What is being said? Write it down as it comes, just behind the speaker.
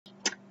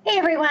Hey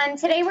everyone,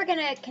 today we're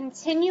going to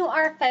continue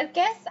our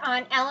focus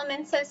on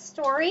elements of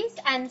stories,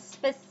 and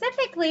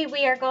specifically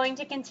we are going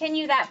to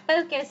continue that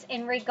focus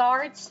in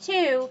regards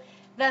to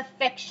the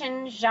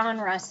fiction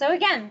genre. So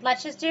again,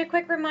 let's just do a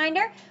quick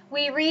reminder.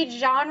 We read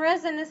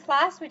genres in this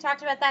class. We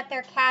talked about that.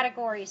 They're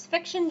categories.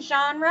 Fiction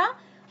genre,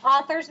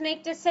 authors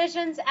make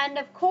decisions, and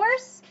of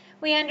course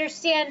we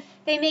understand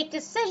they make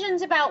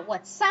decisions about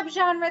what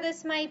subgenre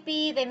this might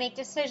be. They make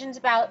decisions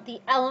about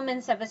the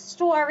elements of a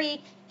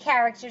story,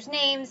 characters'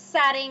 names,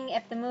 setting,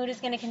 if the mood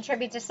is going to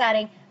contribute to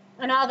setting,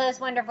 and all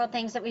those wonderful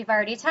things that we've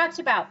already talked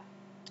about.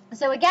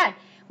 So again,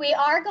 we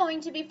are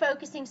going to be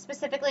focusing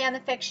specifically on the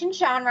fiction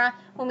genre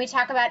when we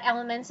talk about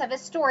elements of a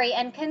story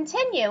and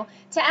continue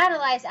to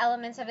analyze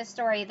elements of a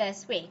story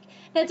this week.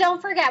 Now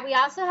don't forget, we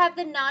also have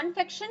the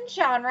nonfiction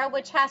genre,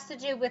 which has to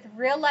do with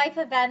real life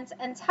events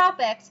and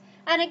topics.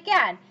 And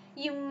again,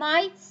 you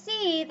might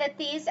see that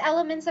these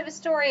elements of a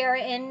story are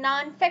in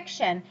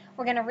nonfiction.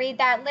 We're going to read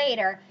that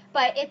later,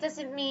 but it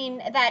doesn't mean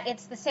that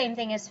it's the same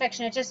thing as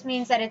fiction. It just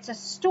means that it's a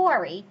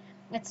story.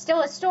 It's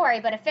still a story,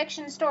 but a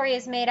fiction story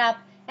is made up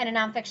and a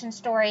nonfiction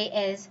story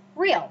is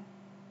real.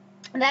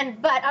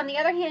 But on the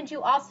other hand,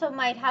 you also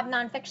might have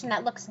nonfiction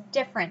that looks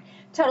different,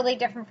 totally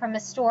different from a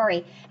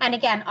story. And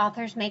again,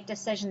 authors make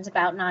decisions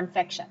about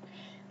nonfiction.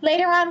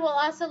 Later on, we'll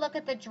also look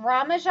at the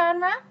drama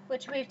genre,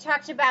 which we've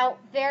talked about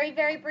very,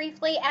 very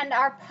briefly, and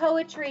our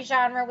poetry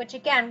genre, which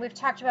again, we've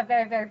talked about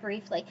very, very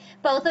briefly.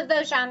 Both of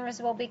those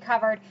genres will be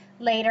covered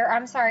later.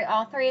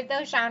 All three of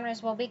those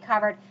genres will be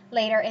covered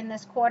later in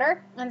this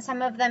quarter, and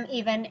some of them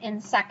even in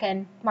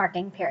second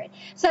marking period.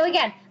 So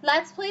again,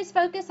 let's please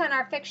focus on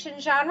our fiction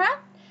genre,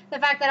 the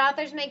fact that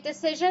authors make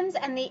decisions,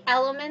 and the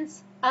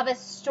elements of a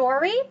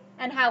story,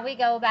 and how we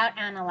go about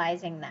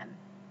analyzing them.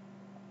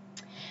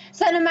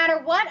 So no matter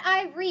what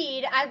I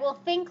read, I will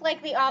think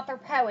like the author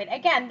poet.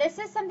 Again, this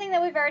is something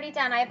that we've already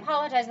done. I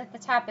apologize if the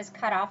top is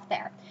cut off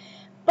there.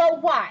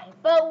 But why?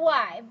 But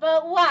why?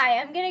 But why?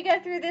 I'm going to go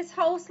through this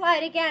whole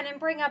slide again and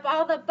bring up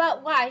all the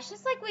but whys,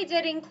 just like we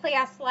did in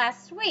class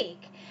last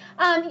week.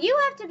 You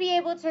have to be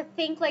able to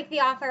think like the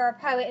author or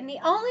poet, and the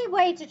only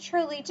way to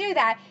truly do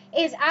that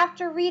is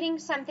after reading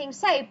something,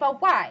 say,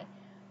 but why?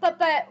 But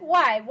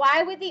why?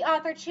 Why would the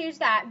author choose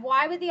that?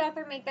 Why would the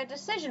author make that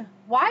decision?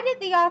 Why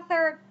did the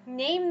author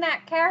name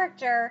that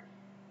character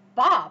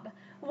Bob?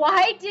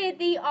 Why did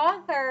the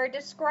author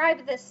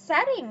describe the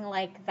setting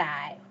like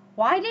that?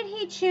 Why did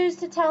he choose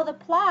to tell the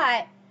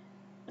plot,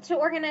 to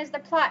organize the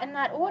plot in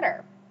that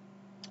order?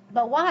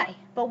 But why?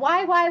 But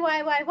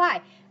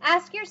why?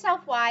 Ask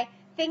yourself why,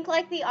 think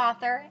like the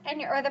author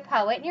or the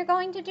poet, and you're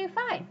going to do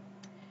fine.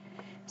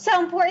 So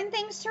important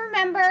things to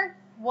remember.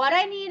 What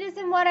I need is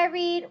in what I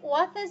read.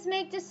 Authors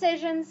make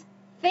decisions.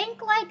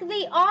 Think like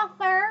the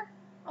author,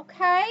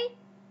 okay?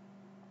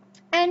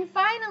 And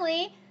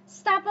finally,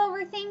 stop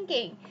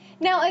overthinking.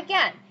 Now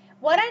again,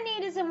 what I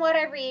need is in what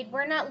I read.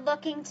 We're not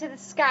looking to the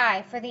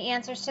sky for the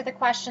answers to the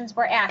questions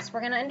we're asked.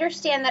 We're going to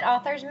understand that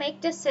authors make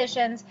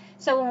decisions.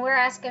 So when we're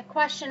asked a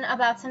question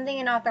about something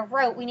an author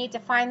wrote, we need to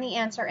find the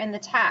answer in the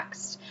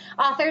text.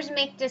 Authors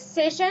make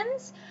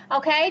decisions,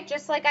 okay,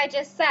 just like I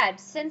just said.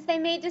 Since they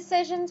made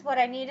decisions, what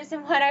I need is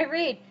in what I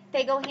read.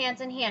 They go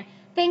hands in hand.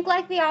 Think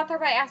like the author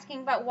by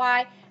asking about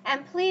why,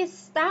 and please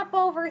stop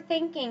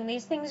overthinking.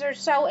 These things are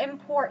so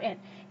important.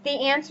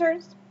 The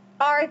answers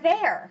are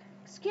there.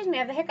 Excuse me, I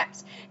have the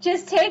hiccups.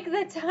 Just take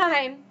the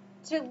time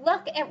to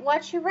look at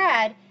what you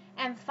read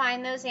and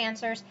find those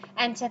answers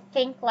and to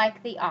think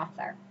like the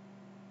author.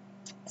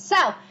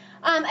 So,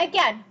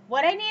 again,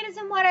 what I need is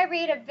in what I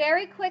read. A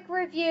very quick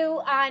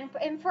review on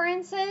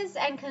inferences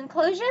and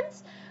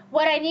conclusions.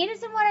 What I need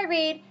is in what I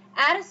read.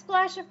 Add a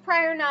splash of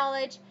prior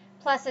knowledge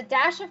plus a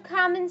dash of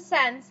common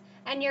sense,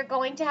 and you're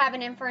going to have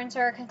an inference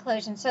or a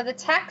conclusion. So the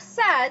text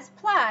says,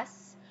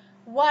 plus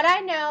what I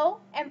know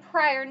and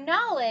prior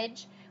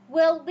knowledge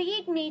will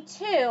lead me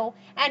to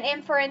an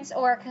inference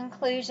or a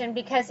conclusion,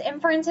 because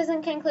inferences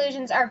and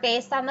conclusions are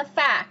based on the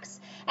facts,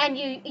 and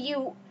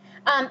you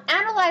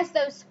analyze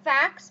those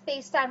facts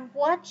based on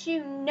what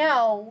you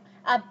know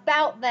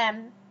about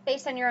them,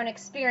 based on your own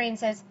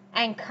experiences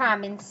and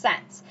common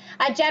sense.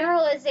 A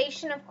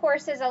generalization, of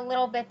course, is a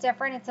little bit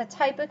different. It's a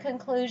type of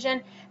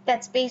conclusion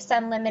that's based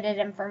on limited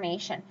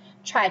information.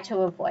 Try to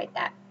avoid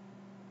that.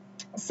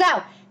 So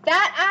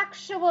that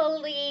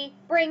actually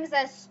brings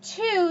us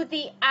to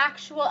the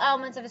actual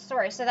elements of a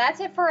story. So that's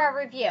it for our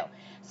review.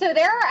 So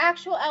there are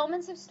actual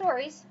elements of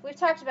stories. We've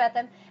talked about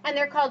them, and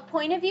they're called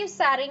point of view,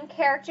 setting,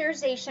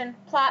 characterization,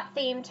 plot,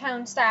 theme,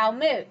 tone, style,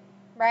 mood.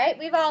 Right?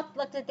 We've all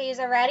looked at these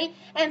already.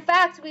 In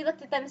fact, we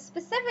looked at them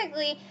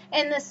specifically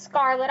in the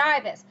Scarlet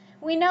Ibis.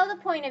 We know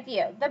the point of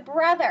view.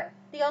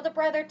 The older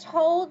brother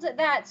told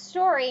that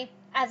story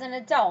as an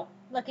adult,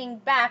 looking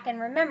back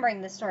and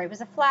remembering the story. It was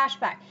a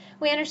flashback.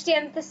 We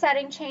understand that the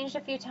setting changed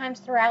a few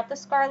times throughout the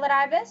Scarlet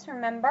Ibis,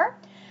 remember?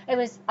 It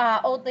was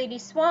Old Lady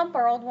Swamp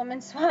or Old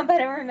Woman Swamp, I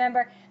don't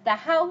remember. The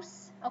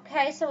house,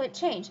 okay, so it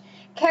changed.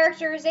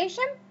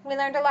 Characterization, we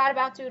learned a lot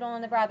about Doodle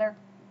and the brother.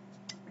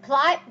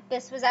 Plot,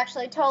 this was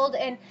actually told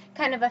in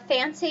kind of a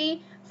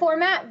fancy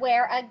format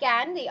where,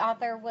 again, the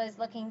author was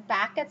looking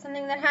back at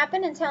something that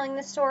happened and telling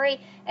the story.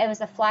 It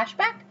was a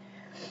flashback.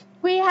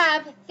 We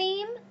have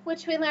theme,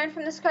 which we learned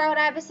from the Scarlet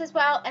Ibis as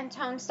well, and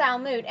tone, style,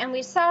 mood. And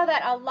we saw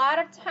that a lot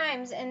of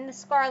times in the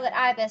Scarlet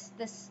Ibis,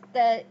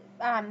 the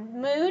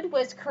mood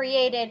was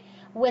created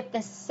with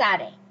the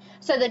setting.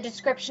 So the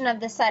description of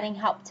the setting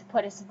helped to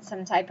put us in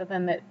some type of a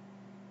mood.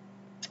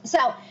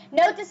 So,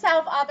 note to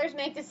self, authors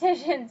make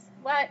decisions.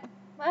 What?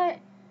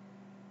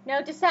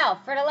 Note to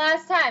self, for the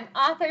last time,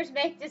 authors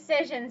make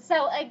decisions.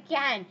 So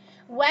again,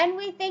 when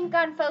we think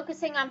on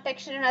focusing on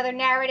fiction and other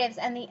narratives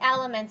and the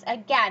elements,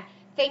 again,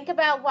 think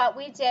about what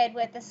we did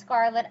with the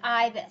Scarlet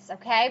Ibis,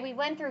 okay? We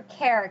went through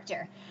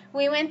character.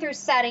 We went through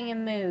setting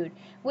and mood.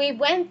 We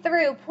went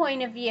through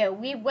point of view.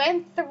 We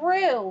went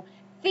through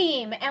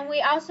theme, and we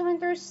also went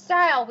through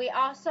style. We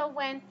also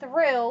went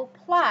through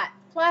plot,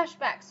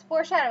 flashbacks,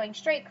 foreshadowing,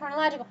 straight,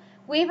 chronological.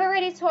 We've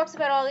already talked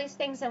about all these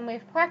things, and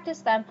we've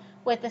practiced them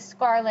with the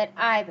Scarlet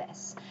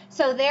Ibis.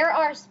 So there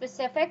are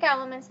specific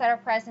elements that are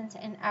present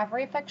in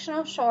every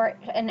fictional story,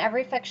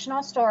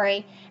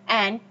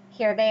 and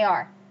here they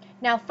are.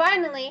 Now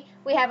finally,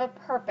 we have a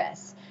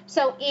purpose.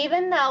 So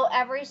even though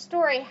every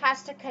story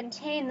has to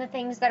contain the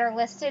things that are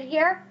listed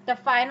here, the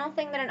final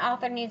thing that an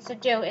author needs to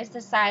do is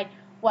decide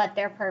what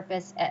their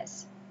purpose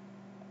is.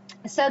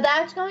 So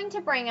that's going to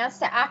bring us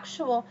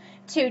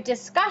to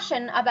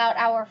discussion about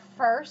our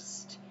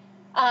first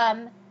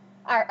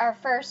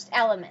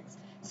elements.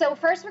 So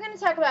first we're going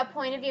to talk about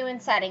point of view and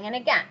setting. And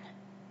again,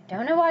 I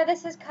don't know why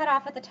this is cut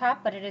off at the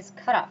top, but it is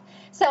cut off.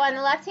 So on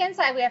the left-hand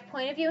side, we have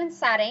point of view and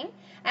setting,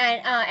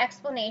 and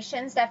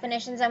explanations,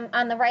 definitions.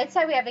 On the right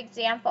side, we have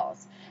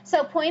examples.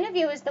 So point of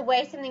view is the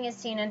way something is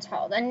seen and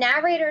told. A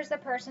narrator is the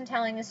person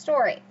telling the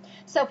story.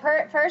 So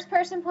first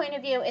person point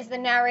of view is the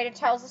narrator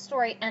tells the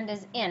story and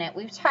is in it.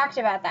 We've talked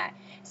about that.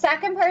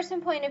 Second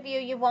person point of view,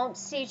 you won't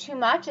see too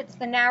much. It's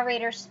the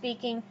narrator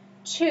speaking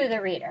to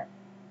the reader.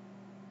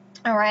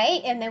 All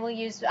right, and they will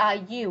use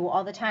you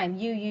all the time,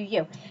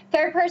 you.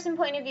 Third person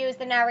point of view is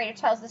the narrator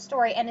tells the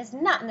story and is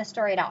not in the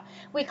story at all.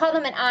 We call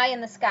them an eye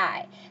in the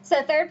sky.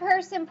 So third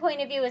person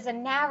point of view is a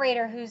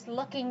narrator who's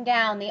looking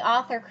down. The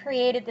author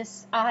created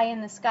this eye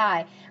in the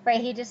sky, right?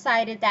 He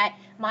decided that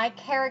my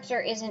character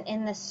isn't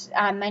in this,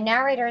 my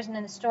narrator isn't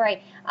in the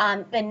story.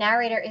 The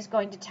narrator is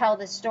going to tell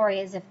the story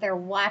as if they're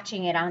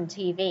watching it on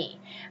TV,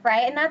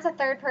 right? And that's a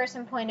third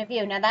person point of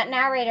view. Now that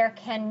narrator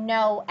can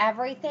know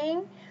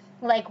everything,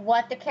 like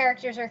what the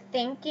characters are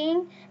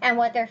thinking and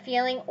what they're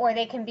feeling, or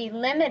they can be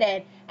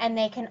limited and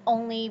they can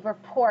only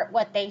report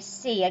what they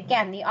see.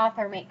 Again, the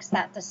author makes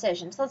that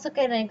decision. So let's look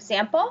at an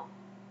example.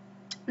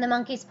 The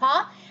monkey's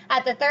paw.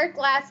 At the third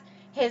glass,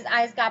 his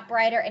eyes got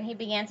brighter and he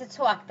began to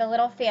talk. The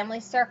little family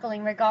circle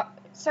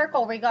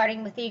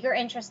regarding with eager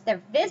interest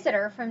the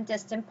visitor from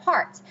distant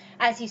parts,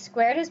 as he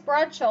squared his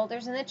broad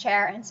shoulders in the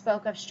chair and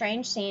spoke of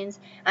strange scenes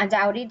and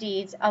doughty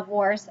deeds, of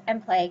wars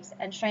and plagues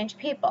and strange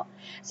people.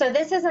 So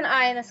this is an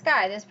eye in the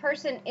sky. This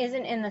person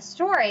isn't in the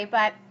story,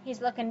 but he's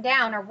looking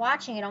down or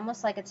watching it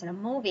almost like it's in a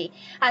movie.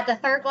 At the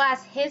third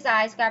glass, his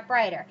eyes got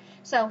brighter.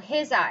 So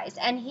his eyes,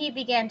 and he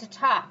began to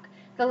talk.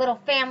 The little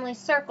family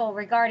circle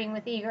regarding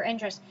with eager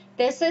interest.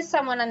 This is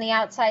someone on the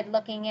outside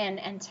looking in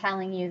and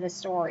telling you the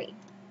story.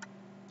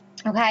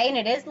 Okay, and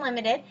it is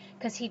limited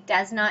because he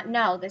does not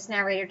know, this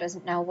narrator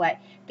doesn't know what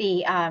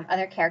the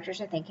other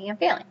characters are thinking and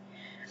feeling.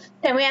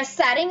 Then we have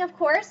setting, of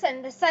course,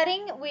 and the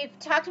setting, we've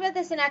talked about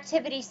this in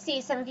Activity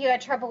C. Some of you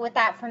had trouble with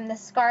that from the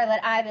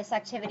Scarlet Ibis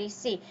Activity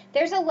C.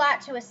 There's a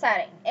lot to a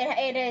setting.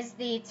 It is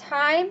the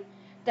time,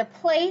 the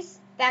place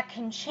that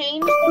can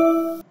change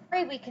the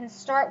story. We can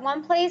start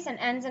one place and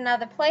end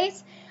another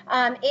place.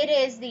 It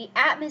is the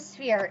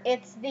atmosphere.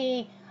 It's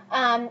the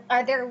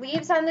are there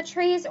leaves on the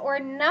trees or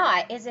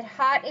not? Is it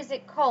hot? Is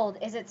it cold?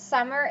 Is it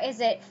summer?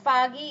 Is it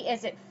foggy?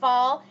 Is it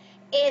fall?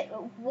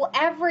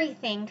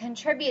 Everything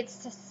contributes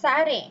to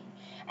setting.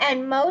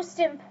 And most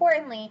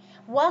importantly,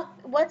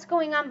 what's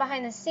going on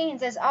behind the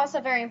scenes is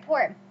also very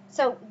important.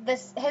 So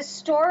this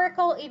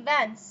historical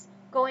events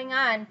going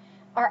on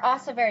are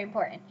also very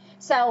important.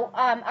 So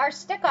our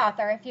stick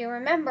author, if you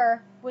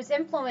remember, was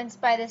influenced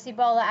by this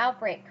Ebola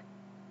outbreak.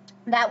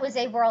 That was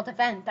a world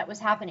event that was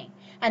happening,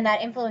 and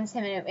that influenced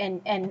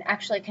him and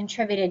actually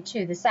contributed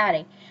to the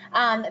setting.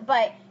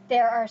 But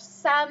there are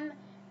some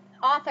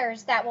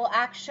authors that will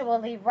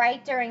actually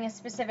write during a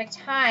specific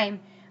time,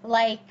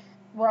 like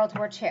World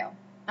War II.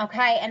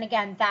 Okay, and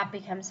again, that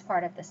becomes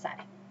part of the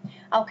setting.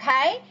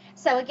 Okay,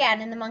 so again,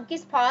 in the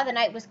monkey's paw, the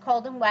night was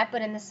cold and wet,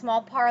 but in the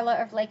small parlor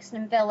of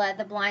Lakeston Villa,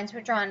 the blinds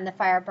were drawn and the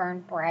fire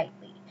burned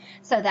brightly.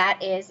 So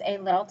that is a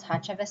little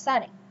touch of a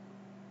setting.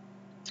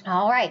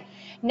 All right,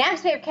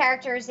 next we have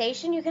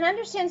characterization. You can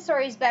understand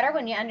stories better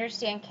when you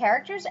understand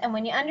characters, and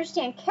when you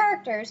understand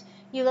characters,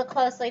 you look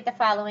closely at the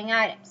following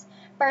items.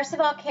 First of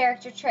all,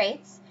 character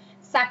traits.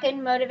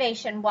 Second,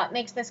 motivation. What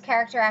makes this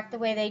character act the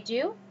way they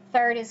do?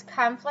 Third is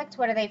conflict.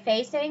 What are they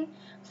facing?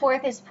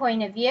 Fourth is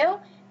point of view.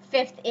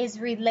 Fifth is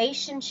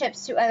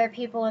relationships to other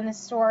people in the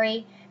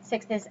story.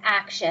 Sixth is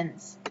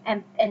actions.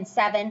 And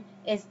seven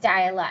is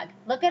dialogue.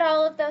 Look at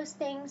all of those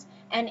things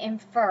and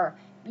infer.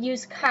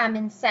 Use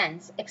common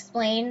sense.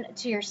 Explain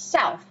to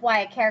yourself why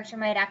a character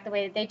might act the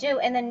way that they do,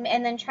 and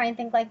then try and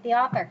think like the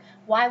author.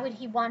 Why would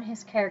he want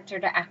his character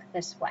to act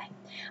this way?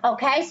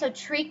 Okay, so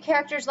treat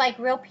characters like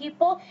real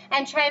people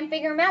and try and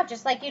figure them out,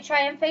 just like you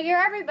try and figure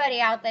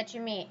everybody out that you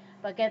meet.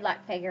 But good luck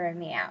figuring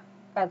me out,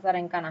 because that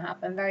ain't gonna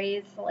happen very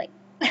easily.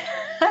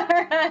 All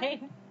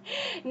right.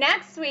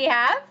 Next we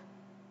have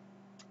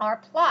our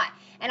plot,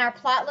 and our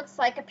plot looks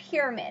like a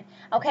pyramid.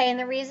 Okay, and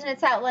the reason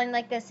it's outlined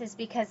like this is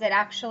because it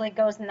actually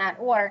goes in that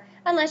order,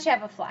 unless you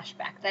have a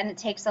flashback. Then it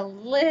takes a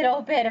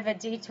little bit of a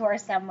detour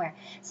somewhere.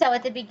 So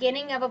at the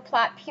beginning of a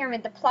plot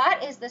pyramid, the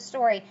plot is the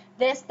story,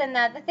 this, then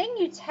that, the thing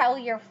you tell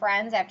your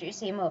friends after you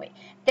see a movie.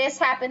 This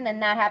happened,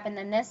 then that happened,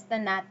 then this,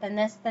 then that, then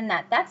this, then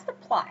that. That's the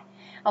plot.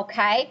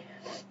 Okay,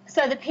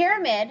 so the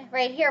pyramid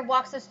right here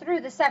walks us through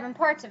the 7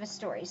 parts of a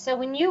story. So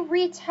when you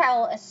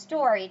retell a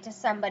story to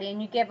somebody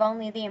and you give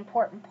only the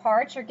important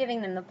parts, you're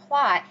giving them the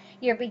plot.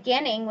 You're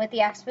beginning with the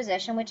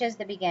exposition, which is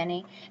the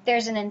beginning.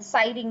 There's an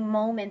inciting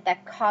moment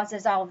that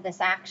causes all of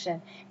this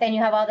action. Then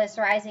you have all this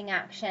rising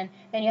action.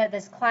 Then you have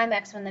this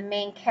climax when the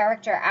main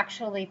character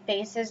actually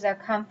faces their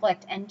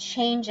conflict and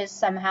changes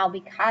somehow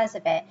because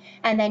of it.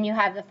 And then you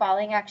have the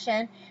falling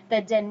action,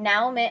 the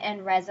denouement,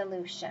 and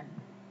resolution.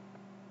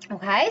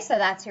 Okay, so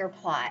that's your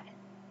plot.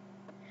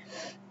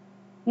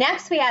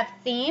 Next, we have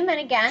theme, and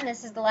again,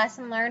 this is the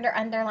lesson learned or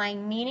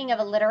underlying meaning of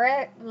a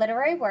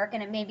literary work,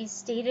 and it may be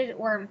stated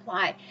or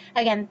implied.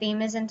 Again,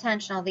 theme is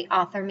intentional. The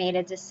author made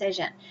a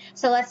decision.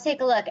 So let's take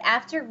a look.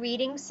 After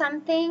reading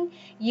something,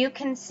 you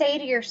can say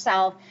to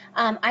yourself,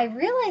 I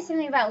realized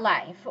something about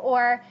life,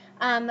 or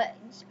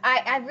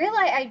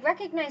I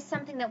recognized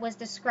something that was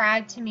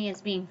described to me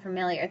as being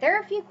familiar. There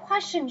are a few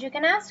questions you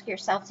can ask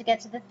yourself to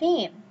get to the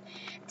theme.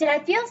 Did I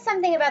feel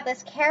something about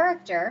this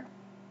character?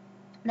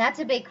 That's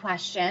a big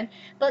question.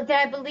 But did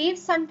I believe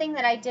something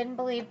that I didn't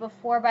believe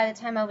before by the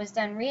time I was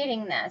done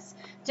reading this?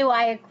 Do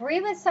I agree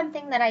with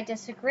something that I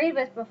disagreed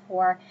with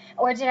before?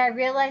 Or did I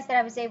realize that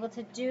I was able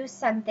to do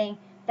something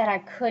that I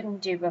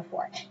couldn't do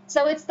before?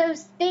 So it's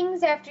those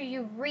things after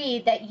you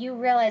read that you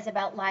realize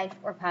about life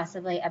or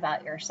possibly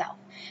about yourself.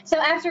 So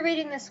after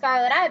reading The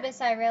Scarlet Ibis,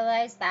 I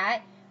realized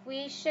that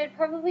we should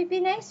probably be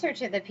nicer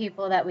to the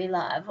people that we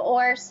love,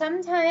 or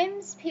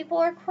sometimes people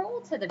are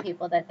cruel to the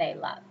people that they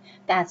love.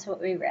 That's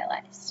what we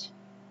realized.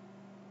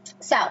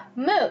 So,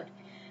 mood.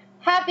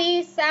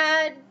 Happy,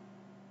 sad,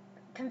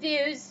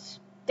 confused,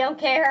 don't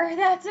care.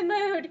 That's a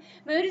mood.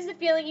 Mood is the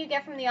feeling you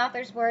get from the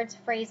author's words,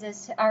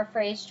 phrases, or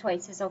phrase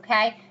choices,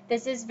 okay?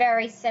 This is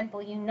very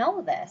simple. You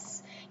know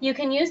this. You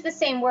can use the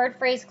same word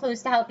phrase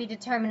clues to help you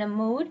determine a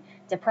mood.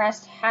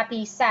 Depressed,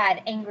 happy,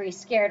 sad, angry,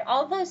 scared.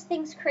 All those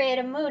things create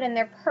a mood, and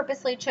they're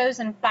purposely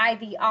chosen by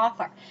the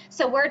author.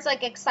 So words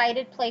like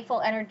excited,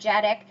 playful,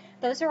 energetic,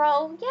 those are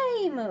all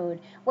yay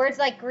mood. Words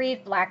like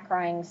grief, black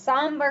crying,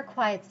 somber,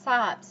 quiet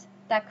sobs,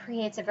 that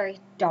creates a very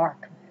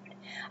dark mood.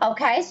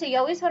 Okay, so you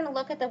always want to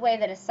look at the way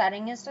that a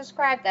setting is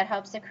described. That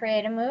helps to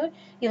create a mood.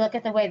 You look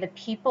at the way the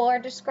people are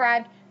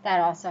described. That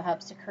also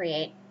helps to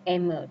create a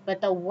mood. But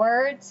the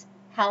words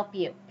help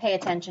you. Pay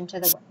attention to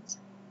the words.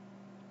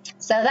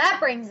 So that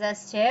brings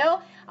us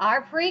to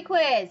our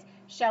pre-quiz.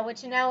 Show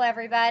what you know,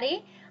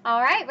 everybody.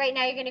 All right, right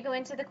now you're going to go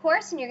into the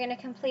course and you're going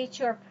to complete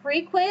your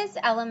pre-quiz,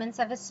 Elements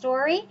of a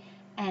Story,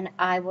 and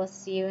I will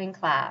see you in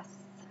class.